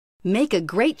Make a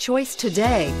great choice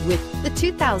today with the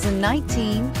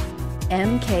 2019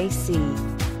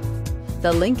 MKC.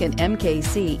 The Lincoln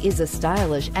MKC is a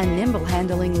stylish and nimble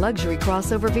handling luxury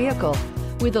crossover vehicle.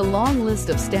 With a long list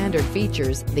of standard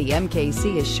features, the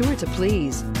MKC is sure to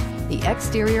please. The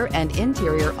exterior and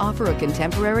interior offer a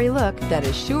contemporary look that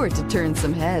is sure to turn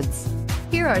some heads.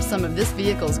 Here are some of this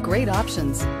vehicle's great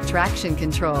options: traction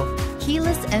control,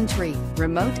 keyless entry,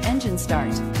 remote engine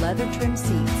start, leather trim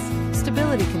seats,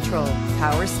 stability control,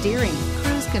 power steering,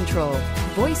 cruise control,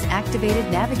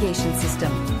 voice-activated navigation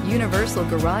system, universal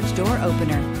garage door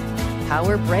opener,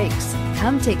 power brakes.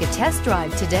 Come take a test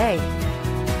drive today.